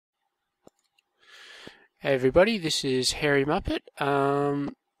Hey everybody, this is Hairy Muppet.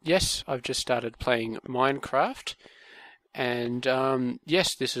 Yes, I've just started playing Minecraft, and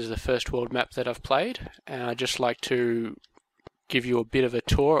yes, this is the first world map that I've played. And I'd just like to give you a bit of a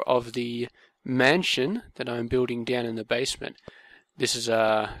tour of the mansion that I'm building down in the basement. This is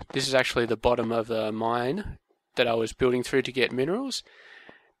actually the bottom of the mine that I was building through to get minerals,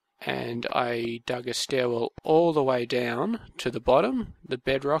 and I dug a stairwell all the way down to the bottom, the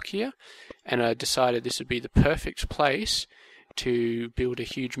bedrock here, and I decided this would be the perfect place to build a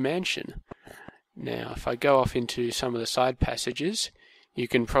huge mansion. Now, if I go off into some of the side passages, you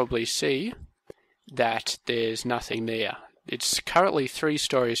can probably see that there's nothing there. It's currently 3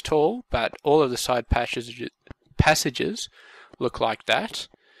 stories tall, but all of the side passages look like that.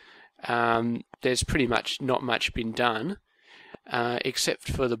 There's pretty much not much been done. Except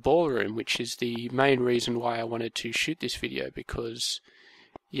for the ballroom, which is the main reason why I wanted to shoot this video, because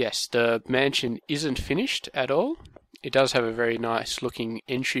yes, the mansion isn't finished at all. It does have a very nice looking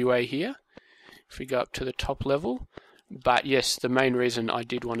entryway here if we go up to the top level, but yes, the main reason I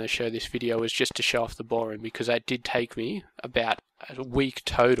did want to show this video was just to show off the ballroom, because that did take me about a week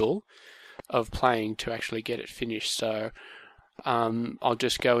total of playing to actually get it finished. So I'll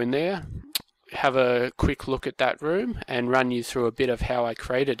just go in there, have a quick look at that room and run you through a bit of how I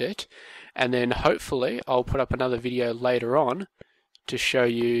created it, and then hopefully I'll put up another video later on to show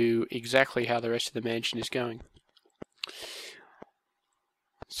you exactly how the rest of the mansion is going.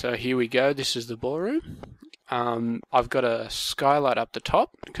 So here we go, this is the ballroom. I've got a skylight up the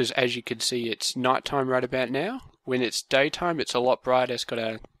top because, as you can see, it's nighttime right about now. When it's daytime it's a lot brighter, it's got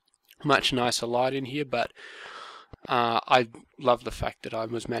a much nicer light in here, but I love the fact that I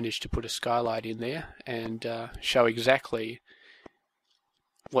was managed to put a skylight in there and show exactly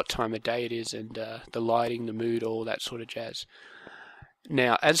what time of day it is, and the lighting, the mood, all that sort of jazz.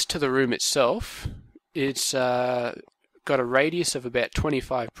 Now, as to the room itself, it's got a radius of about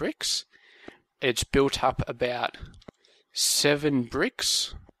 25 bricks. It's built up about 7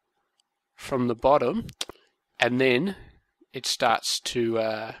 bricks from the bottom, and then it starts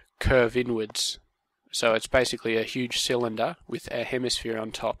to curve inwards. So it's basically a huge cylinder with a hemisphere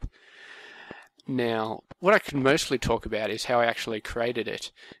on top. Now, what I can mostly talk about is how I actually created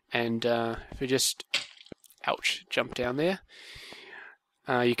it. And if we just, jump down there.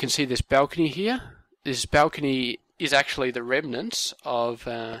 You can see this balcony here. This balcony is actually the remnants of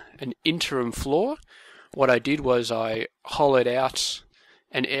an interim floor. What I did was I hollowed out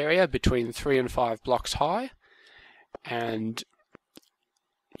an area between 3 and 5 blocks high. And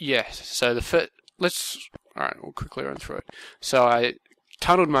yes, so alright, we'll quickly run through it. So I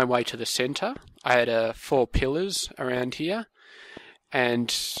tunneled my way to the center. I had 4 pillars around here,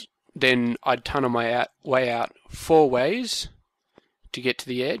 and then I'd tunnel my way out 4 ways to get to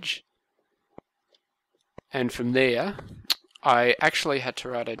the edge. And from there, I actually had to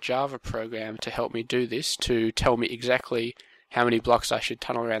write a Java program to help me do this, to tell me exactly how many blocks I should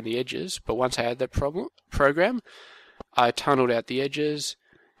tunnel around the edges. But once I had that program, I tunneled out the edges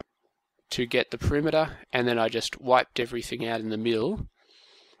to get the perimeter, and then I just wiped everything out in the middle.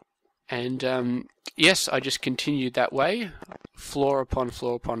 And yes, I just continued that way, floor upon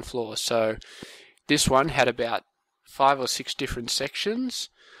floor upon floor. So this one had about 5 or 6 different sections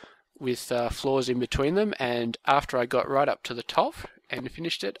with floors in between them, and after I got right up to the top and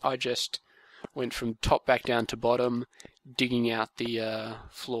finished it, I just went from top back down to bottom, digging out the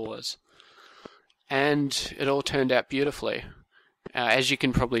floors. And it all turned out beautifully. As you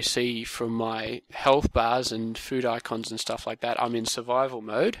can probably see from my health bars and food icons and stuff like that, I'm in survival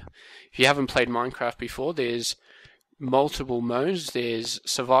mode. If you haven't played Minecraft before, there's multiple modes. There's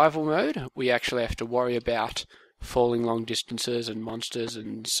survival mode. We actually have to worry about falling long distances and monsters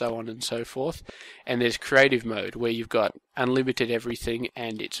and so on and so forth. And there's creative mode, where you've got unlimited everything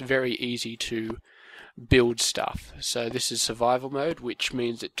and it's very easy to build stuff. So this is survival mode, which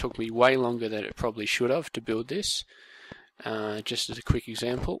means it took me way longer than it probably should have to build this. Just as a quick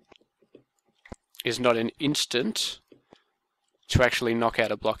example, is not an instant. To actually knock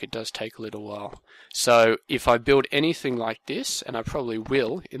out a block, it does take a little while. So if I build anything like this, and I probably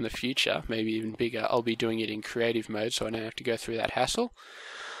will in the future, maybe even bigger, I'll be doing it in creative mode so I don't have to go through that hassle.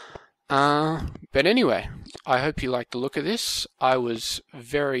 But anyway, I hope you like the look of this. I was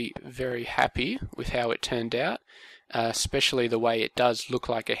very, very happy with how it turned out, especially the way it does look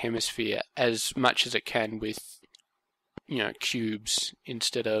like a hemisphere as much as it can with cubes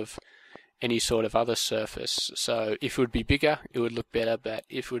instead of any sort of other surface. So if it would be bigger, it would look better, but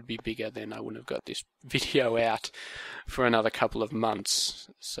if it would be bigger, then I wouldn't have got this video out for another couple of months.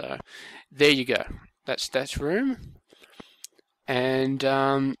 So there you go. That's room. And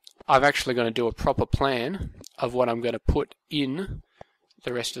I'm actually going to do a proper plan of what I'm going to put in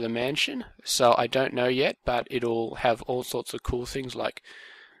the rest of the mansion. So I don't know yet, but it'll have all sorts of cool things like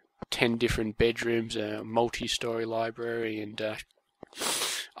 10 different bedrooms, a multi-story library, and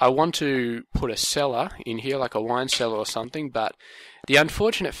I want to put a cellar in here, like a wine cellar or something, but the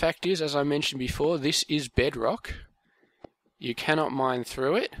unfortunate fact is, as I mentioned before, this is bedrock. You cannot mine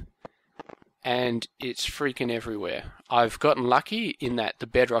through it, and it's freaking everywhere. I've gotten lucky in that the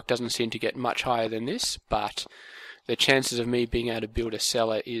bedrock doesn't seem to get much higher than this, but the chances of me being able to build a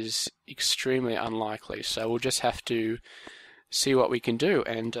cellar is extremely unlikely, so we'll just have to see what we can do.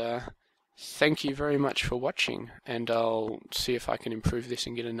 And thank you very much for watching, and I'll see if I can improve this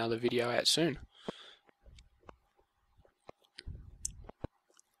and get another video out soon.